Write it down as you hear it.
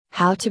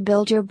How to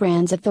build your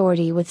brand's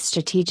authority with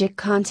strategic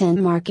content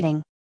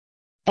marketing.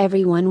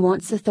 Everyone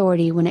wants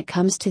authority when it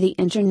comes to the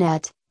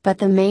internet, but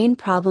the main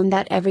problem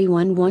that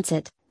everyone wants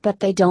it, but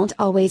they don't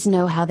always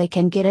know how they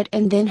can get it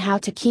and then how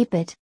to keep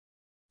it.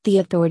 The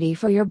authority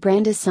for your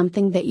brand is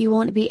something that you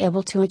won't be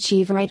able to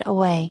achieve right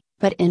away,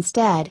 but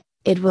instead,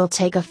 it will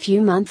take a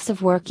few months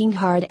of working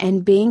hard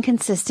and being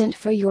consistent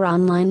for your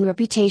online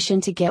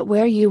reputation to get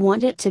where you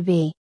want it to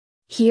be.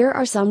 Here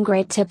are some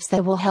great tips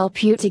that will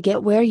help you to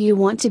get where you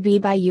want to be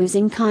by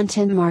using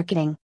content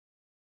marketing.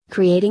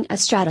 Creating a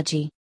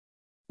strategy.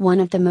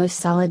 One of the most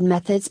solid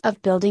methods of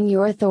building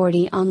your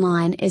authority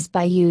online is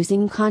by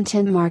using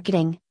content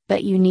marketing,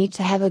 but you need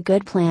to have a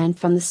good plan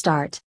from the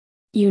start.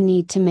 You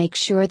need to make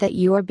sure that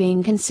you are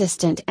being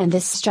consistent, and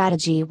this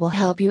strategy will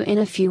help you in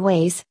a few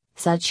ways,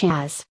 such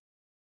as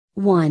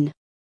 1.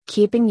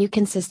 Keeping you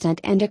consistent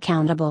and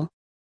accountable.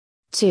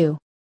 2.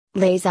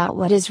 Lays out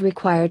what is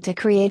required to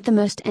create the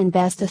most and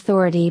best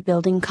authority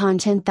building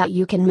content that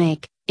you can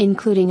make,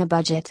 including a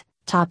budget,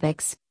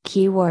 topics,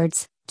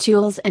 keywords,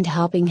 tools and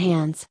helping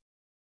hands.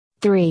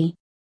 3.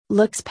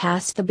 Looks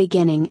past the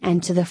beginning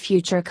and to the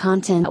future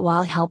content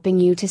while helping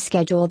you to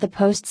schedule the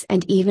posts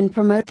and even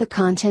promote the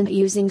content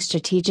using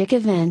strategic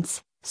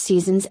events,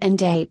 seasons and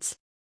dates.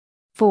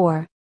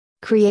 4.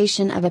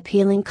 Creation of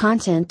appealing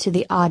content to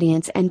the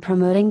audience and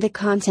promoting the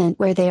content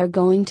where they are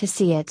going to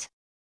see it.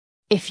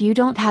 If you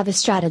don't have a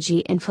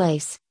strategy in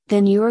place,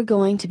 then you are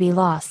going to be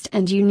lost,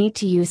 and you need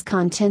to use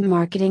content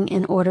marketing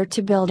in order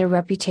to build a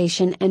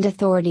reputation and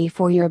authority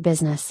for your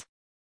business.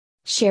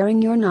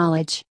 Sharing your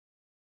knowledge.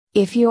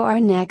 If you are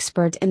an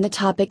expert in the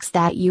topics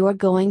that you are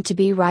going to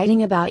be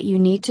writing about, you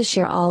need to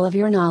share all of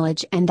your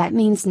knowledge, and that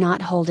means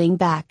not holding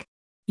back.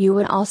 You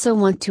would also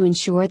want to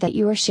ensure that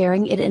you are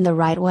sharing it in the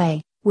right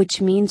way, which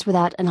means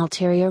without an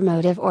ulterior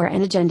motive or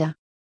an agenda.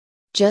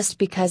 Just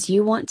because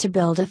you want to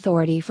build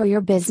authority for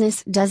your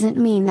business doesn't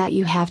mean that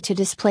you have to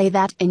display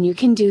that, and you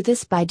can do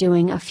this by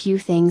doing a few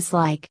things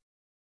like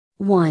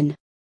 1.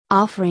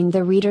 Offering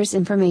the readers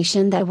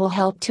information that will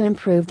help to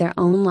improve their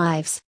own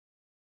lives.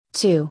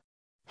 2.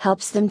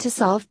 Helps them to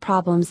solve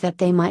problems that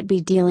they might be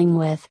dealing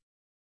with.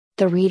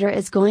 The reader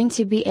is going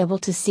to be able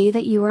to see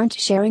that you aren't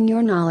sharing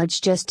your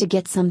knowledge just to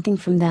get something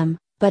from them,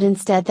 but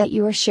instead that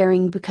you are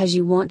sharing because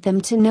you want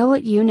them to know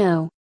what you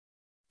know.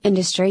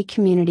 Industry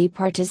community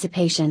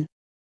participation.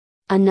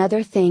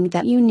 Another thing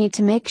that you need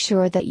to make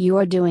sure that you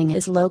are doing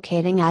is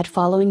locating and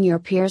following your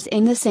peers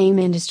in the same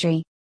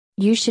industry.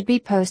 You should be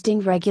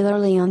posting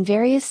regularly on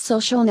various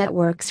social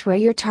networks where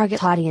your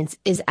target audience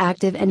is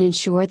active, and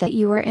ensure that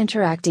you are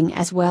interacting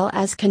as well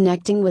as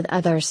connecting with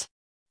others.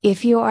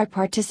 If you are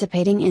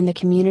participating in the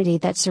community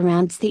that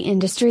surrounds the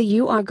industry,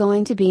 you are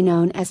going to be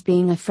known as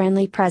being a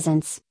friendly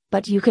presence,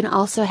 but you can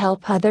also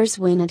help others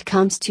when it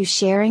comes to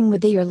sharing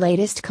with your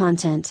latest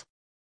content.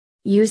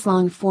 Use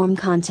long-form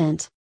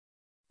content.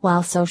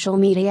 While social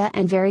media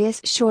and various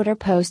shorter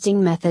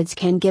posting methods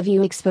can give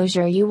you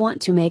exposure, you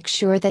want to make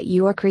sure that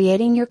you are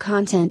creating your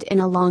content in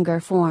a longer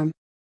form.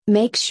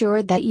 Make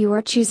sure that you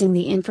are choosing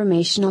the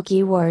informational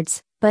keywords,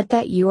 but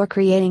that you are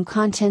creating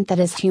content that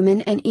is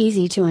human and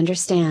easy to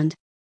understand.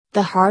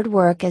 The hard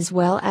work as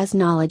well as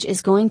knowledge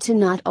is going to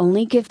not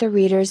only give the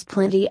readers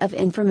plenty of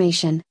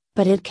information,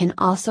 but it can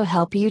also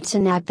help you to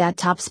nab that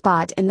top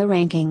spot in the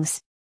rankings.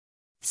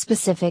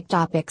 Specific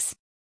topics.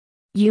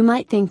 You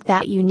might think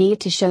that you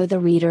need to show the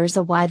readers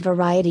a wide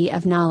variety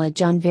of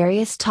knowledge on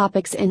various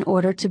topics in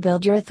order to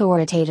build your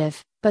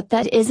authoritative, but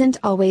that isn't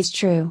always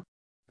true.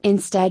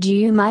 Instead,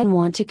 you might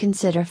want to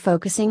consider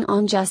focusing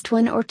on just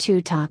one or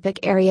two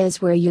topic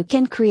areas where you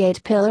can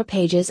create pillar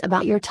pages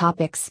about your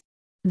topics.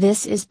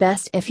 This is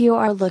best if you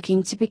are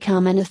looking to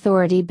become an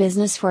authority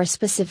business for a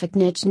specific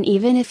niche, and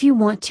even if you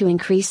want to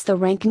increase the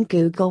rank in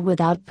Google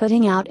without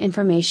putting out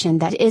information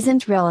that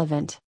isn't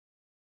relevant.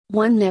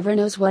 One never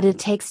knows what it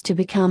takes to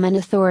become an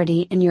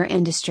authority in your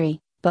industry,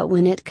 but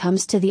when it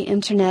comes to the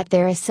internet,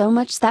 there is so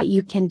much that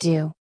you can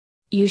do.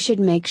 You should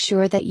make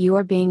sure that you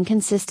are being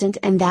consistent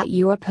and that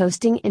you are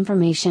posting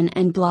information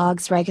and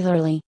blogs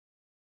regularly.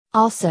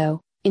 Also,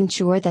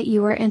 ensure that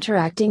you are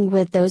interacting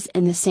with those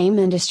in the same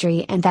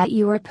industry and that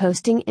you are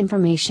posting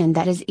information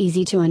that is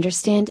easy to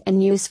understand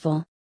and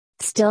useful.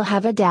 Still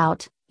have a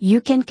doubt? You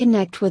can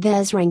connect with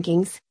ES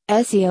Rankings,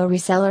 SEO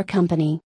reseller company.